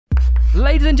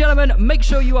Ladies and gentlemen, make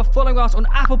sure you are following us on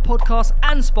Apple Podcasts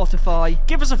and Spotify.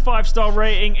 Give us a 5-star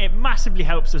rating. It massively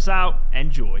helps us out.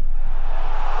 Enjoy. It's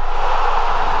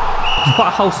quite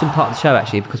a wholesome part of the show,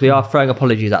 actually, because we are throwing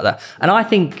apologies out there. And I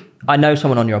think I know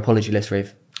someone on your apology list,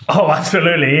 Reeve. Oh,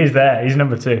 absolutely. He's there. He's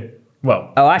number 2.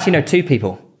 Well. Oh, I actually know 2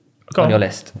 people on your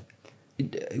list.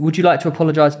 Would you like to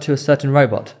apologise to a certain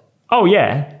robot? Oh,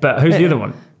 yeah. But who's the other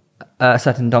one? A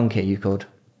certain donkey, you called.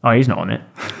 Oh, he's not on it.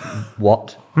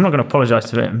 What? I'm not going to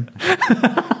apologise to him.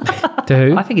 To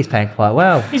who? I think he's playing quite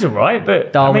well. He's all right,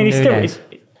 but Darwin he's Núñez.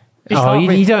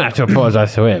 You don't have to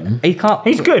apologise to him. He can't.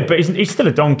 He's good, but he's still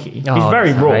a donkey. Oh, he's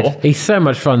very that's raw. outrageous. He's so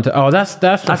much fun to. Oh, that's rude.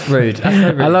 That's so rude.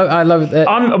 I love it.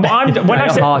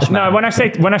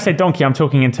 When I say donkey, I'm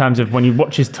talking in terms of when you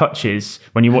watch his touches,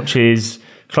 when you watch his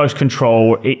close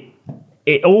control.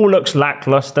 It all looks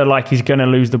lackluster, like he's going to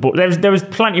lose the ball. There was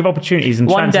plenty of opportunities and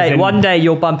chances. One day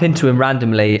you'll bump into him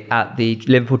randomly at the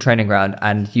Liverpool training ground,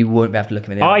 and you won't be able to look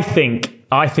him in the eye.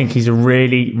 I think he's a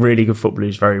really, really good footballer.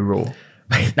 He's very raw.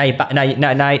 No,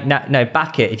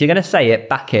 back it. If you're going to say it,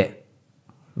 back it.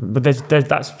 But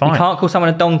that's fine. You can't call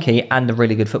someone a donkey and a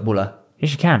really good footballer.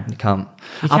 Yes, you can. You can't.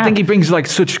 I think he brings like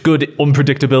such good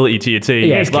unpredictability to your team.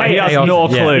 Yeah, he has no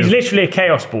clue. He's literally a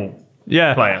chaos ball.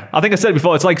 Yeah, player. I think I said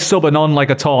before, it's like subbing on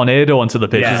like a tornado onto the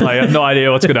pitch. Yeah. It's like, I have no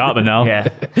idea what's going to happen now. Yeah,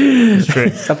 it's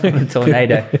true. Something with a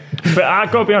tornado. But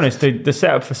I've got to be honest, the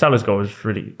setup for Salah's goal was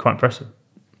really quite impressive.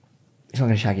 He's not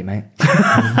going to shag you, mate.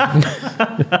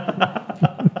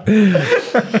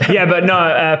 Yeah, but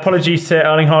no, apologies to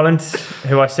Erling Haaland,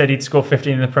 who I said he'd score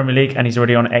 15 in the Premier League, and he's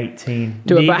already on 18.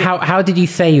 But how did you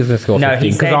say he was going to score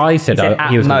 15? Because I said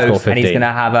he was going to score 15. And he's going to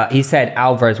have he said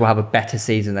Alvarez will have a better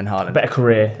season than Haaland. Better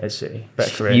career at City.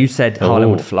 Better career. You said Haaland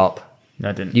would flop. No,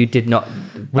 I didn't. You did not.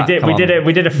 We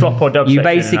did a flop or dub. You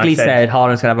basically said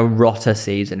Haaland's going to have a rotter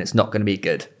season. It's not going to be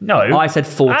good. No. I said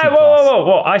 40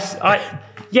 plus. Whoa.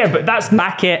 Yeah, but that's...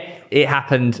 Back it. It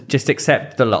happened. Just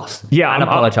accept the loss. Yeah, and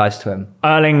apologise to him.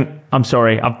 Erling, I'm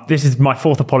sorry. This is my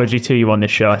 4th apology to you on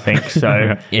this show, I think.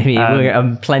 So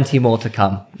plenty more to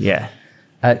come. Yeah.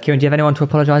 Ciaran, do you have anyone to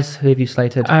apologise? Who have you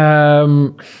slated?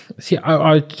 See,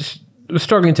 I just was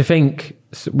struggling to think,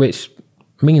 which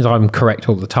means I'm correct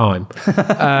all the time.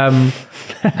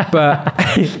 But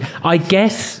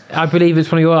I believe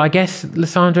it's one of yours. I guess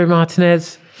Lisandro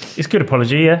Martinez. It's a good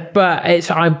apology, yeah. But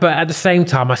but at the same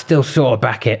time, I still sort of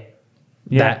back it.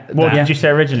 Yeah. What did you say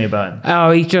originally about him?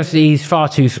 Oh, he's far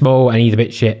too small and he's a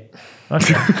bit shit.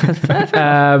 Okay.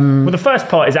 Well, the first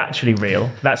part is actually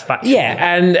real. That's factual.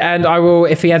 Yeah, and I will,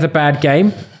 if he has a bad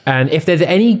game, and if there's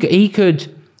any, he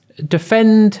could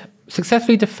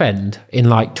successfully defend in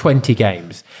like 20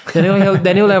 games. Then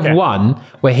he'll have one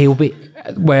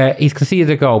where he's conceded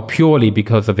a goal purely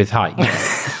because of his height.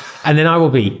 And then I will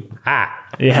be,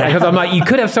 because I'm like, you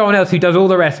could have someone else who does all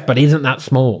the rest, but isn't that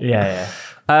small. Yeah.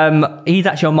 He's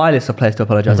actually on my list of players to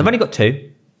apologise. I've only got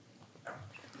 2.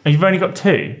 You've only got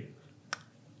 2?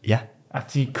 Yeah.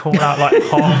 After you called out like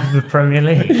half of the Premier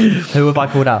League. Who have I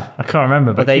called out? I can't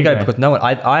remember. But there you go, because no one.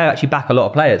 I actually back a lot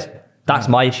of players. That's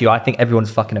my issue. I think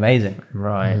everyone's fucking amazing.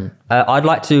 Right. I'd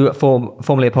like to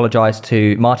formally apologise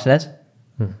to Martinez.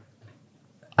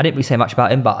 I didn't really say much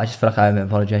about him, but I just feel like I owe him an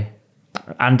apology.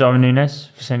 And Darwin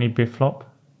Núñez for saying he'd be a flop.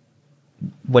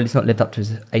 Well, he's not lived up to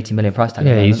his 80 million price tag.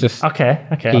 Yeah, he's just... Okay.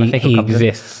 He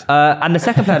exists. And the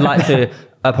second player I'd like to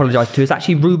apologise to is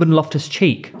actually Ruben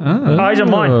Loftus-Cheek. I don't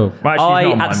mind.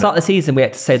 At the start of the season, we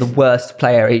had to say the worst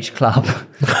player at each club.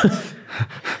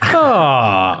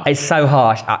 It's so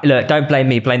harsh. Look, don't blame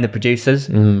me, blame the producers.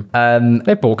 They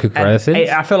bought Cucurella.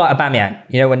 I feel like Aubameyang,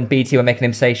 you know, when BT were making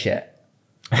him say shit.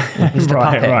 Just a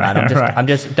puppet, man. I'm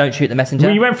just don't shoot the messenger.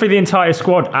 Well, you went through the entire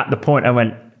squad at the point and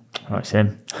went, oh, it's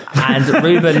him. And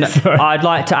Ruben, I'd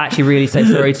like to actually really say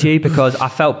sorry to you, because I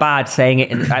felt bad saying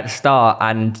it at the start,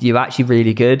 and you're actually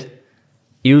really good.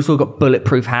 You also got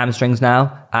bulletproof hamstrings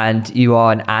now, and you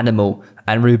are an animal.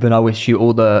 And Ruben, I wish you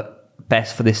all the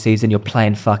best for this season. You're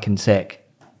playing fucking sick.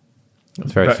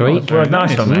 That's very sweet. Well,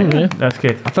 nice one, mate. Yeah. That's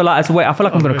good. I feel like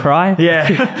I'm going to cry. Yeah.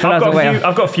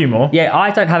 I've got a few more. Yeah,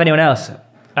 I don't have anyone else.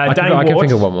 I can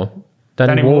think of one more.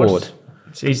 Danny Ward.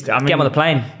 Get him on the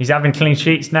plane. He's having clean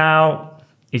sheets now.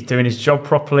 He's doing his job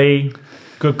properly.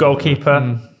 Good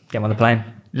goalkeeper. Get him on the plane.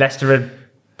 Leicester are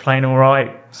playing all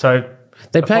right. So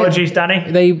apologies, Danny.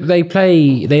 They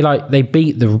beat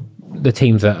the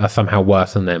teams that are somehow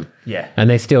worse than them. Yeah. And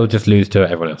they still just lose to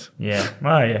everyone else. Yeah.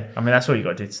 Well, yeah. I mean, that's all you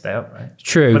got to do to stay up, right?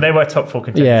 True. But they were top 4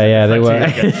 contenders. Yeah, they were.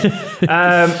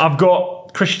 I've got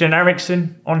Christian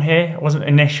Eriksen on here. I wasn't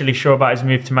initially sure about his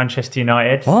move to Manchester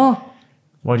United. What?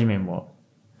 What do you mean, what?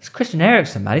 It's Christian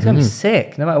Eriksen, man. He's going to be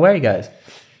sick, no matter where he goes.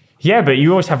 Yeah, but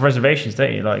you always have reservations,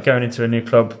 don't you? Like going into a new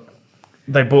club,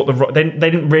 they bought they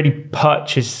didn't really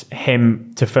purchase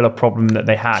him to fill a problem that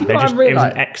they had. Do you They know what just I it was an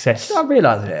realised? excess. I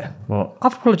realised it. What?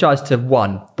 I've apologised to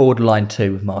 1, borderline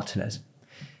 2 with Martinez.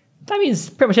 That means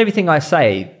pretty much everything I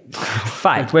say,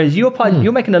 fact. Whereas you're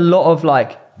making a lot of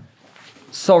like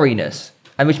sorriness,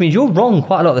 and which means you're wrong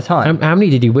quite a lot of the time. How many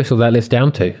did you whistle that list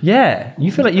down to? Yeah,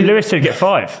 you feel like you, Lewis should get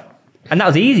 5. and that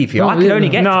was easy for you. No, I could only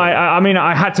get. No, to it. I mean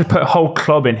I had to put a whole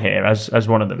club in here as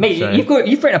one of them. Mate, so. you've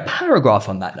written a paragraph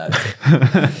on that note.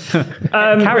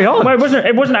 Carry on. Well,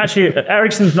 it wasn't actually.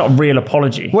 Ericsson's not a real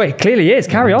apology. Well, it clearly is.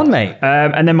 Carry on, mate.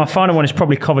 And then my final one is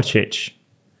probably Kovacic,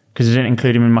 because I didn't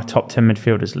include him in my top 10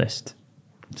 midfielders list.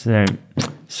 So,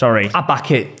 sorry. I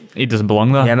back it. He doesn't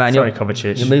belong there. Yeah, man. Sorry, You're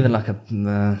Kovacic. moving like a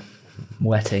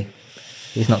wetty.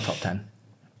 He's not top 10.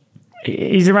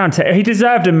 He's around. He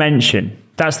deserved a mention.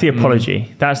 That's the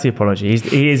apology. That's the apology.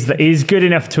 He's good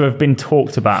enough to have been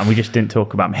talked about, and we just didn't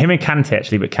talk about him. Him and Kante,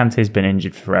 actually, but Kante's been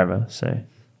injured forever. So,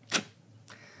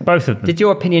 both of them. Did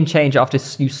your opinion change after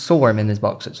you saw him in his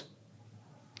boxes?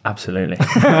 Absolutely.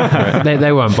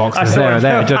 They weren't boxers. They were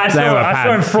pants. I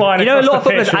saw him flying. You know, a across lot of the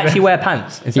footballers pitch with actually wear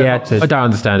pants instead Yeah, of boxers. I don't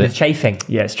understand It's it. chafing.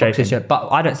 Yeah, it's chafing. Boxers, yeah. But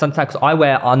I don't sometimes because I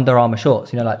wear Under Armour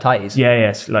shorts, you know, like tighties. Yeah,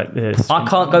 yes, like this. I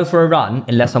can't go for a run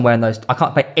unless I'm wearing those. I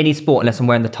can't play any sport unless I'm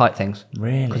wearing the tight things.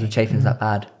 Really? Because the chafing's that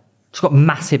bad. It's got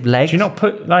massive legs. Do you not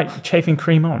put like chafing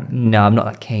cream on? No, I'm not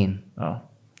that keen. Oh.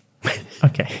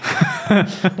 Okay.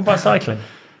 What about cycling?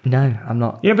 No, I'm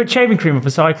not. Yeah, but shaving cream for I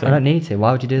cycling. don't need to.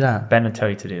 Why would you do that? Ben would tell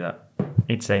you to do that.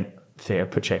 He'd say, Theo,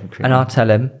 put shaving cream And on. I'll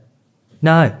tell him,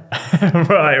 no.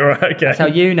 right, okay. That's how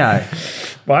you know.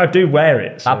 Well, I do wear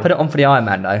it. So. I'll put it on for the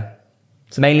Ironman though.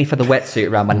 It's mainly for the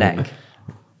wetsuit around my neck.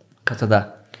 Because of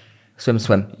the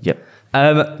swim.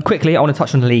 Yep. Quickly, I want to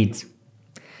touch on Leeds.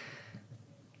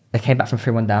 They came back from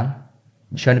 3-1 down.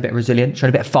 Showing a bit of resilience, showing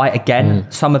a bit of fight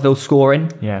again. Somerville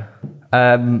scoring. Yeah.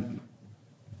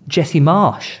 Jesse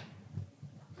Marsh.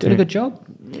 Doing a good job.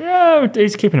 Yeah,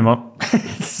 he's keeping him up.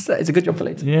 It's a good job for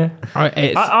Leeds. Yeah.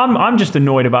 It's, I'm just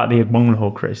annoyed about the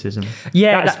Monghall criticism.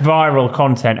 Yeah, That's viral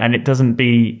content, and it doesn't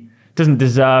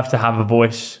deserve to have a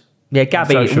voice. Yeah,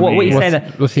 Gabby, Social what are you media. saying?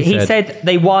 There? What's he he said? said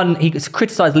they won. He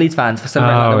criticised Leeds fans for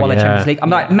celebrating like they won the yeah. Champions League. I'm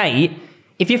like, mate,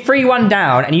 if you're 3-1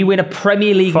 down and you win a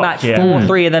Premier League Fuck match yeah.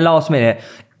 4-3 in the last minute,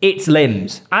 it's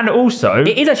limbs. And also,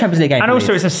 It is a Champions League game. and for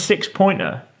also Leeds. it's a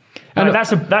 6-pointer. And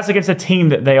That's against a team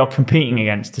that they are competing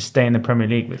against to stay in the Premier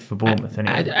League with for Bournemouth.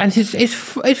 Anyway. and it's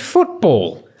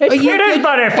football. It is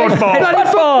bloody football. Bloody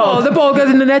football. The ball goes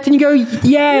in the net and you go,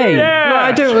 yay. Yeah. No,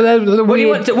 I don't. What do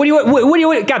you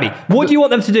want, Gabby? What do you want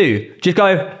them to do? Just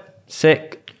go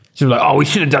sick. She's like, oh, we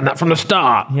should have done that from the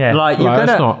start. Yeah. Like you're Right, gonna.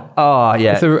 that's not- Oh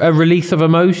yeah. It's a release of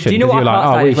emotion. Do you know what You're I like, can't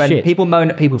oh, stand we're is when shit. people moan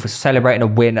at people for celebrating a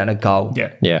win and a goal?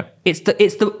 Yeah. Yeah. It's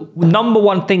the number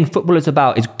one thing football is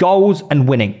about is goals and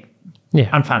winning. Yeah.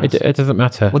 And fans. It doesn't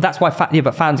matter. Well, that's why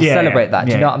but fans Yeah, celebrate that.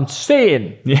 Do you yeah. know what I'm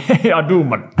saying? Yeah, I do,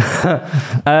 man.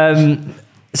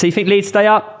 So you think Leeds stay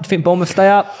up? Do you think Bournemouth stay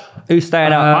up? Who's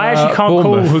staying up? I actually can't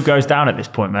Bournemouth. call who goes down at this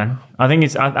point, man. I think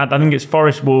it's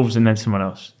Forest, Wolves, and then someone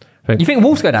else. You think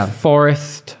Wolves go down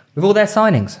Forest. with all their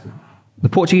signings? The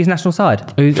Portuguese national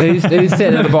side. Who's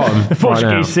sitting at the bottom? The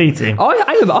Portuguese C team.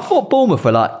 I thought Bournemouth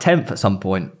were like 10th at some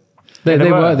point. They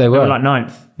were. like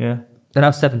 9th. Yeah. They're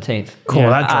now 17th. Cool, Yeah.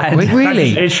 that Wait,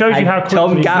 really? It shows you how Tom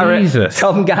quickly. Garrett. Jesus.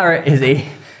 Tom Garrett is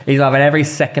he's having every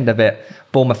second of it.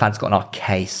 Bournemouth fans got on our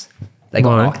case. They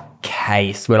got on Right. our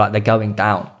case. We're like they're going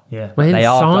down. Yeah. They didn't They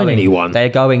are sign going, anyone. They're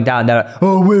going down. They're like,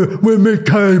 oh, we're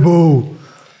mid-table.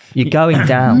 You're going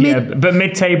down. Yeah, but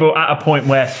mid-table at a point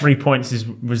where 3 points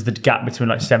was the gap between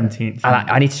like 17th.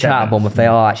 And I need to chat about Bournemouth. They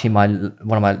are actually one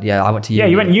of my. Yeah, I went to uni. Yeah,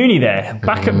 you went uni there.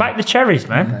 Back the cherries,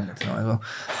 man. Oh,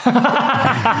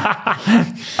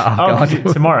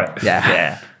 God. Tomorrow.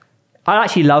 Yeah. I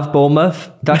actually love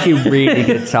Bournemouth. They're actually a really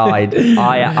good side.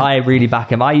 I really back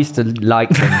them. I used to like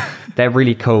them. They're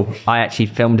really cool. I actually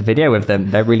filmed a video with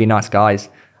them. They're really nice guys.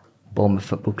 Bournemouth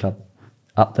Football Club.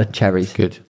 Up the cherries. Good.